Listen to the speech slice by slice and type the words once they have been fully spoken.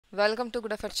Welcome to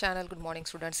Good Effort channel. Good morning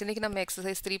students. இன்னைக்கு நம்ம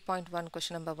exercise 3.1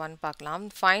 question number 1 பார்க்கலாம்.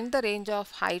 Find the range of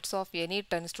heights of any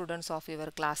 10 students of your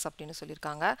class அப்படினு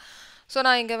சொல்லிருக்காங்க. So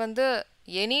நான் இங்க வந்து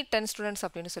any 10 students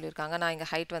அப்படினு சொல்லிருக்காங்க. நான் இங்க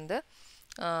height வந்து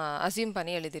assume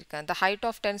பண்ணி எழுதிருக்கேன். The height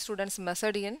of 10 students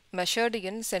measured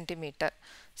in centimeter.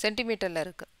 சென்டிமீட்டர்ல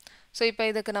இருக்கு. So இப்போ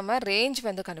இதுக்கு நம்ம range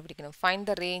வந்து கண்டுபிடிக்கணும். Find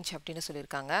the range அப்படினு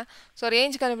சொல்லிருக்காங்க. So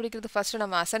range கண்டுபிடிக்கிறது first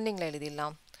நம்ம ascendingல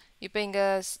எழுதிடலாம். இப்போ இங்க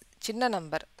சின்ன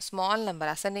நம்பர் ஸ்மால் நம்பர்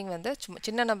அசெண்டிங் வந்து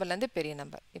சின்ன நம்பர்ல இருந்து பெரிய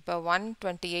நம்பர். இப்போ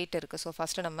 128 இருக்கு. ஸோ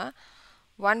ஃபர்ஸ்ட் நம்ம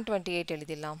 128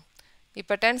 எழுதிடலாம்.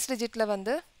 இப்போ 10th டிஜிட்ல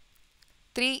வந்து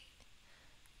 3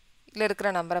 ல இருக்கிற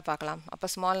நம்பரை பார்க்கலாம். அப்போ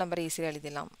ஸ்மால் நம்பரை ஈஸியாக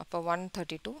எழுதிடலாம். அப்போ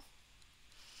 132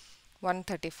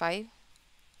 135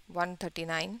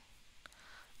 139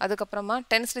 அதுக்கப்புறமா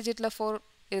 10th டிஜிட்ல 4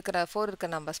 இருக்கிற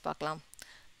நம்பர்ஸ் பார்க்கலாம்.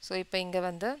 ஸோ இப்போ இங்கே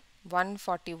வந்து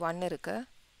 141 இருக்கு,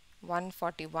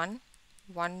 141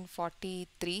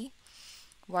 143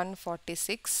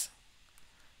 146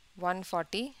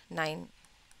 149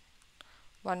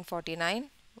 149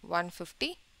 150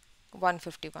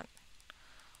 151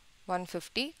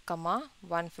 150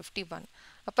 151.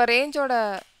 அப்போ ரேஞ்சோட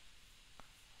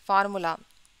formula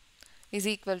is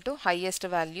equal to highest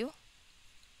value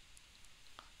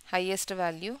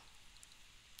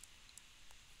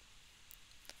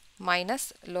minus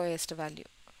lowest value.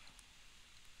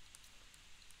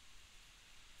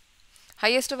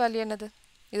 highest value என்னது?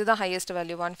 இதுதான் highest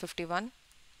value 151.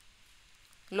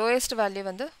 lowest value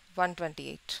வந்து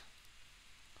 128.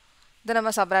 இதை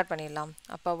நம்ம subtract பண்ணிடலாம்.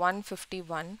 அப்போ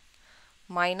 151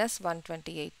 minus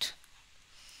 128.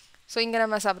 ஸோ இங்கே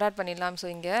நம்ம subtract பண்ணிடலாம். ஸோ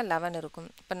இங்கே 11 இருக்கும்.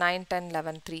 இப்போ 9 10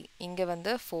 11 3. இங்கே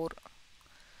வந்து 4.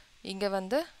 இங்கே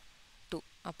வந்து 2.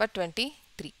 அப்போ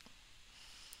 23.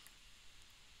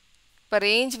 இப்போ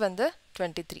range வந்து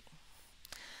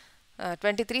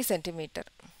 23 centimeter.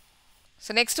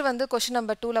 So next வந்து question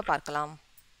number 2ல பார்க்கலாம்.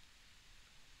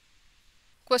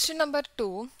 Question number 2,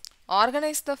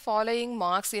 organize the following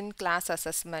marks in class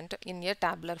assessment in a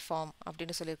tabular form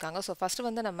அப்படின்னு சொல்லியிருக்காங்க. ஸோ ஃபர்ஸ்ட்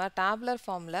வந்து நம்ம tabular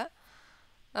formல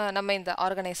நம்ம இந்த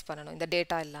ஆர்கனைஸ் பண்ணணும் இந்த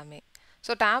டேட்டா எல்லாமே.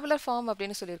 ஸோ tabular form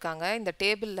அப்படின்னு சொல்லியிருக்காங்க. இந்த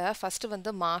டேபிளில் ஃபர்ஸ்ட்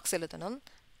வந்து மார்க்ஸ் எழுதணும்,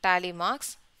 டேலி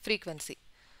மார்க்ஸ், ஃப்ரீக்வன்சி.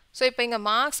 ஸோ இப்போ இங்கே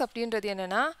மார்க்ஸ் அப்படின்றது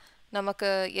என்னென்னா நமக்கு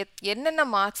என்னென்ன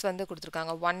மார்க்ஸ் வந்து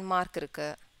கொடுத்துருக்காங்க. 1 மார்க்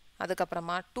இருக்குது,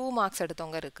 அதுக்கப்புறமா 2 மார்க்ஸ்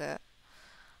எடுத்தவங்க இருக்குது,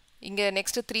 இங்கே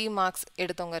நெக்ஸ்ட்டு 3 மார்க்ஸ்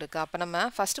எடுத்தவங்க இருக்குது. அப்போ நம்ம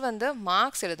ஃபஸ்ட்டு வந்து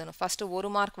மார்க்ஸ் எழுதணும். ஃபஸ்ட்டு 1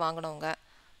 மார்க் வாங்கினவங்க,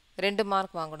 2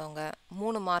 மார்க் வாங்கினவங்க,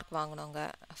 3 மார்க் வாங்கினவங்க,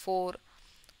 4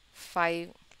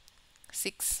 5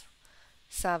 6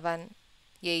 7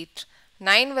 8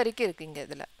 9 வரைக்கும் இருக்குது. இங்கே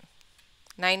இதில்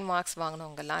 9 மார்க்ஸ்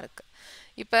வாங்கினவங்கெல்லாம் இருக்குது.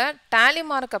 இப்போ டேலி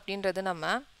மார்க் அப்படின்றது நம்ம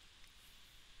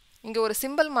இங்கே ஒரு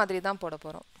சிம்பிள் மாதிரி தான் போட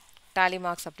போகிறோம். டேலி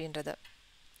மார்க்ஸ் அப்படின்றது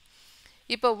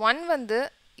இப்போ 1 வந்து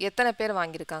எத்தனை பேர்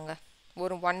வாங்கியிருக்காங்க?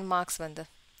 ஒரு 1 மார்க்ஸ் வந்து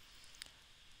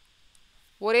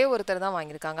ஒரே ஒருத்தர் தான்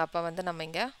வாங்கியிருக்காங்க. அப்போ வந்து நம்ம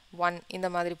இங்கே 1 இந்த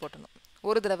மாதிரி போட்டணும்,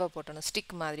 ஒரு தடவை போட்டணும்,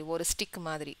 ஸ்டிக் மாதிரி, ஒரு ஸ்டிக்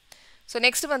மாதிரி. ஸோ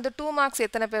நெக்ஸ்ட் வந்து 2 மார்க்ஸ்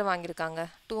எத்தனை பேர் வாங்கியிருக்காங்க?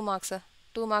 2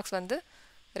 மார்க்ஸ் வந்து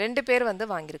 2 பேர் வந்து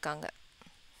வாங்கியிருக்காங்க.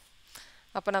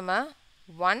 அப்போ நம்ம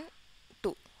 1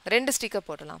 2 2 ஸ்டிக்கை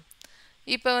போட்டலாம்.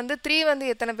 இப்போ வந்து 3 வந்து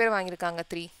எத்தனை பேர் வாங்கியிருக்காங்க?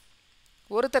 3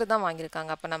 ஒருத்தர் தான்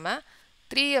வாங்கியிருக்காங்க. அப்போ நம்ம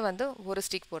 3யை வந்து ஒரு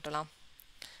ஸ்டிக் போட்டலாம்.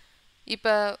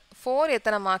 இப்போ 4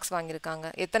 எத்தனை மார்க்ஸ் வாங்கியிருக்காங்க?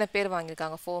 எத்தனை பேர்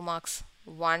வாங்கியிருக்காங்க? 4 மார்க்ஸ்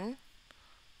 1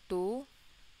 2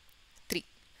 3.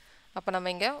 அப்போ நம்ம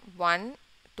இங்கே 1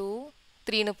 2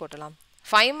 3ன்னு போட்டலாம்.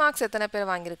 5 மார்க்ஸ் எத்தனை பேர்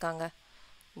வாங்கியிருக்காங்க?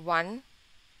 1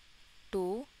 2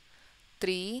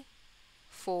 3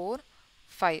 4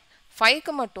 5.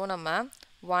 5க்கு மட்டும் நம்ம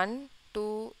 1 2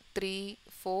 3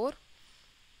 4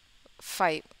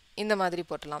 5 இந்த மாதிரி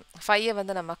போட்டலாம். 5யை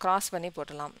வந்து நம்ம கிராஸ் பண்ணி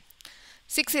போட்டலாம்.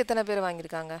 6 எத்தனை பேர்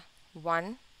வாங்கியிருக்காங்க? 1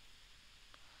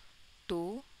 2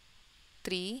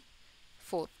 3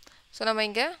 4. ஸோ நம்ம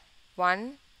இங்கே 1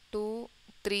 2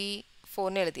 3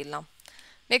 4ன்னு எழுதிடலாம்.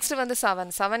 நெக்ஸ்ட் வந்து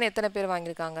 7 எத்தனை பேர்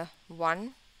வாங்கியிருக்காங்க? 1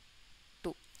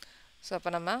 2. ஸோ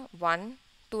அப்போ நம்ம 1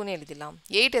 2ன்னு எழுதிடலாம்.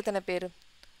 8 எத்தனை பேர்?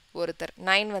 ஒருத்தர்.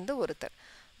 9 வந்து ஒருத்தர்.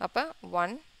 அப்போ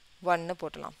 1 1ன்னு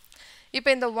போட்டலாம். இப்போ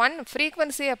இந்த 1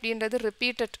 ஃப்ரீக்வன்சி அப்படின்றது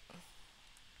ரிப்பீட்டட்,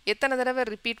 எத்தனை தடவை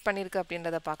ரிப்பீட் பண்ணியிருக்கு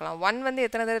அப்படின்றத பார்க்கலாம். 1 வந்து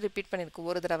எத்தனை தடவை ரிப்பீட் பண்ணியிருக்கு?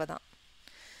 ஒரு தடவை தான்.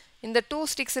 இந்த 2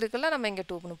 ஸ்டிக்ஸ் இருக்குல்ல, நம்ம இங்கே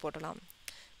 2ன்னு போட்டலாம்.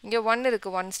 இங்கே 1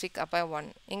 இருக்குது, 1 ஸ்டிக், அப்போ 1.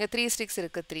 இங்கே 3 ஸ்டிக்ஸ்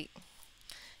இருக்குது, 3.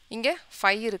 இங்கே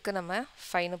 5 இருக்குது, நம்ம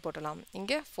 5ன்னு போட்டலாம்.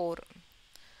 இங்கே 4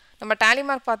 நம்ம டேலி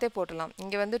மார்க் பார்த்தே போட்டலாம்.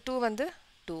 இங்கே வந்து 2 வந்து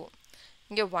 2,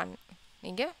 இங்கே 1,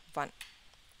 இங்கே 1.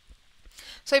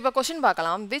 ஸோ இப்போ கொஷின்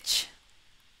பார்க்கலாம். விச்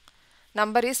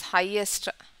நம்பர் இஸ் ஹையஸ்ட்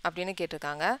அப்படின்னு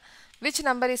கேட்டிருக்காங்க. Which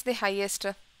number is the highest?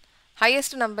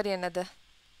 Highest number என்னது?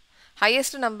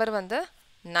 ஹையஸ்ட் நம்பர் வந்து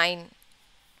 9.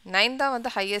 9 தான் வந்து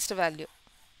highest value.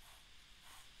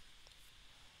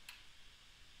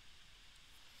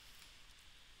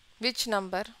 Which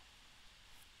number?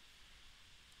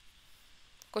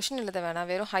 Question எழுத வேணாம்,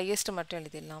 வெறும் highest மட்டும்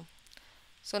எழுதிடலாம்.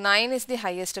 So 9 is the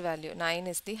highest value. 9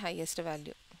 is the highest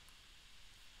value.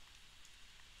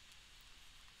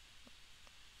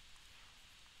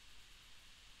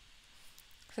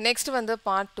 So next வந்து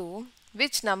part 2.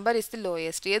 Which number is the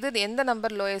lowest? எந்த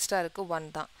number lowest இருக்கு? 1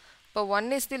 தான். இப்போ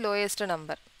 1 is the lowest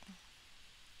number.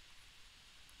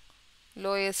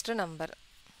 Lowest number.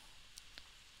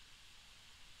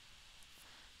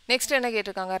 Next என்ன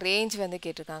கேட்டிருக்காங்க? Range வந்து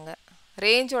கேட்டிருக்காங்க.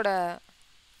 Range ஓட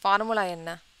formula என்ன?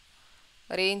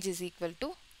 Range is equal to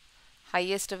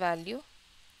highest value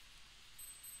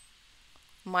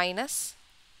minus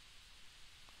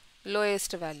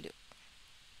lowest value.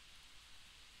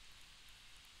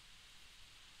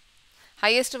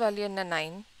 Highest value என்ன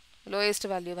 9, lowest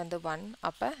value வந்து 1,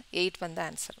 அப்ப 8 வந்து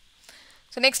answer.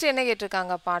 So next என்ன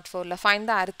கேட்டிருக்காங்க part 4ல find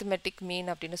the arithmetic mean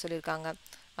அப்படின்னு சொல்லியிருக்காங்க.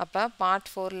 அப்ப part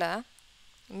 4ல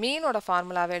mean ஓட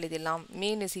ஃபார்முலாவை எழுதிடலாம்.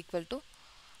 mean is equal to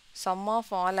sum of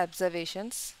all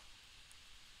observations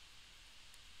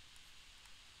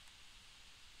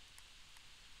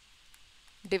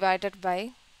divided by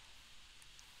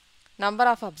number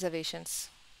of observations.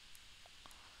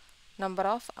 Number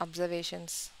of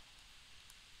observations.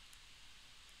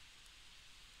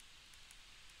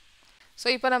 So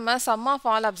இப்போ நம்ம sum of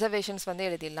all observations வந்து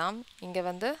எழுதிடலாம். இங்க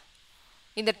வந்து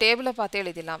இந்த டேபிளை பார்த்து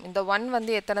எழுதிடலாம். இந்த 1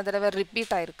 வந்து எத்தனை தடவை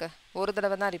ரிப்பீட் ஆயிருக்கு? ஒரு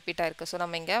தடவை தான் ரிப்பீட் ஆயிருக்கு. ஸோ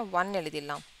நம்ம இங்கே 1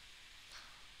 எழுதிடலாம்.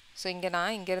 ஸோ இங்கே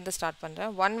நான் இங்கேருந்து ஸ்டார்ட்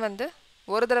பண்ணுறேன். 1 வந்து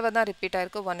ஒரு தடவை தான் ரிப்பீட்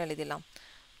ஆயிருக்கு, 1 எழுதிடலாம்.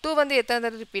 2 வந்து எத்தனை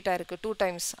தடவை ரிப்பீட் ஆயிருக்கு? 2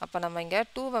 டைம்ஸ். அப்போ நம்ம இங்கே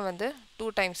 2வை வந்து 2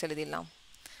 டைம்ஸ் எழுதிடலாம்.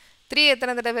 3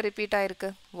 எத்தனை தடவை ரிப்பீட் ஆயிருக்கு?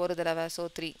 ஒரு தடவை. ஸோ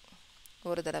 3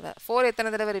 ஒரு தடவை. 4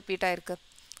 எத்தனை தடவை ரிப்பீட் ஆயிருக்கு?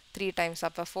 3 டைம்ஸ்.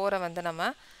 அப்போ 4ஐ வந்து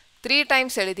நம்ம 3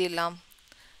 டைம்ஸ் எழுதிடலாம்.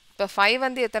 இப்போ 5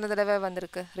 வந்து எத்தனை தடவை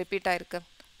வந்திருக்கு? ரிப்பீட் ஆயிருக்கு.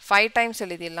 5 டைம்ஸ்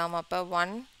எழுதிடலாம். அப்போ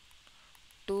 1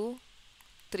 2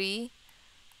 3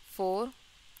 4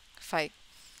 5.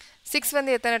 6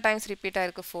 வந்து எத்தனை டைம்ஸ் ரிப்பீட்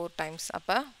ஆயிருக்கு? 4 டைம்ஸ்.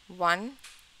 அப்போ 1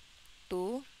 2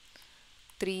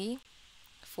 3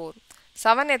 4.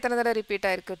 7 எத்தனை தடவை ரிப்பீட்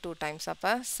ஆயிருக்கு? 2 டைம்ஸ்.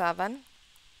 அப்போ 7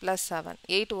 + 7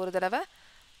 8 ஒரு தடவை,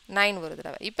 9 ஒரு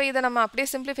தடவை. இப்போ இதை நம்ம அப்படியே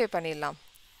சிம்பிளிஃபை பண்ணிடலாம்.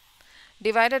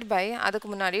 டிவைடட் பை, அதுக்கு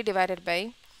முன்னாடி divided by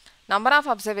number of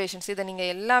observations. இதை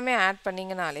நீங்கள் எல்லாமே ஆட்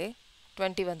பண்ணிங்கனாலே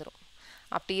 20 வந்துடும்.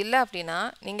 அப்படி இல்லை அப்படின்னா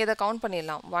நீங்கள் இதை கவுண்ட்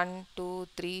பண்ணிடலாம். 1 2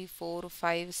 3 4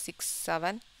 5 6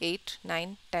 7 8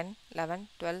 9 10 11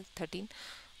 12 13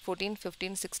 14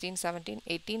 15 16 17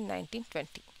 18 19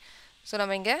 20. ஸோ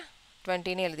நம்ம இங்கே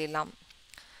 20ன்னு எழுதிடலாம்.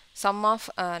 Some of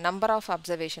number of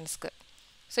அப்சர்வேஷன்ஸ்க்கு.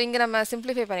 So இங்கே நம்ம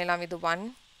சிம்பிளிஃபை பண்ணிடலாம். இது 1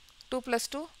 2 +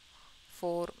 2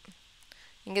 4.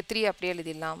 இங்கே 3 அப்படியே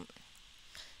எழுதிடலாம்.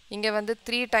 இங்கே வந்து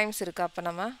 3 டைம்ஸ் இருக்குது, அப்போ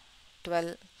நம்ம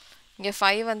 12. இங்கே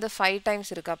 5 வந்து 5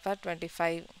 டைம்ஸ் இருக்குது, அப்போ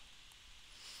 25.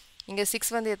 இங்கே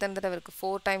 6 வந்து எத்தனை தடவை இருக்குது?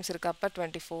 4 டைம்ஸ் இருக்குது, அப்போ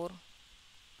 24.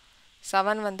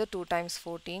 7 வந்து 2 டைம்ஸ்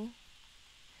 14.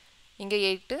 இங்கே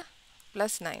 8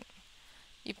 + 9.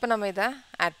 இப்போ நம்ம இதை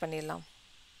ஆட் பண்ணிடலாம்.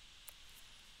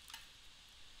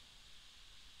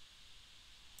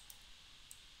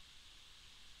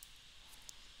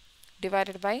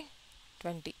 divided by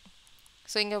 20.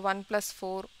 So இங்கே 1 +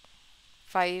 4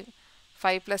 5,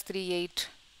 5 + 3 8,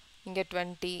 இங்கே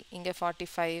 20, இங்கே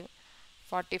 45,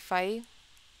 45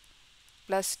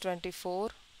 +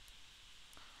 24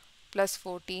 +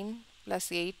 14 +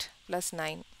 8 +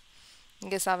 9,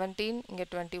 இங்கே 17, இங்கே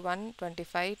 21,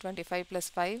 25, 25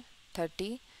 + 5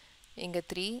 30, இங்கே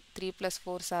 3, 3 +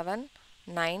 4 7,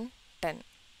 9 10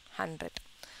 100.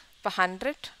 இப்போ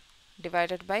 100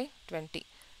 divided by 20.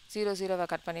 0 0வை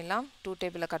கட் பண்ணிடலாம். 2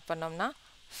 டேபிளை கட் பண்ணோம்னா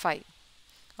 5.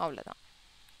 அவ்வளோதான்.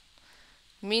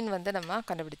 மீன் வந்து நம்ம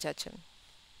கண்டுபிடிச்சாச்சு.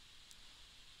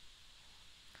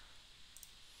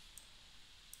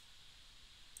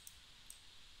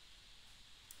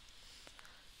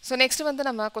 ஸோ நெக்ஸ்ட் வந்து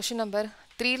நம்ம கொஷின் நம்பர்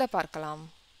 3ல பார்க்கலாம்.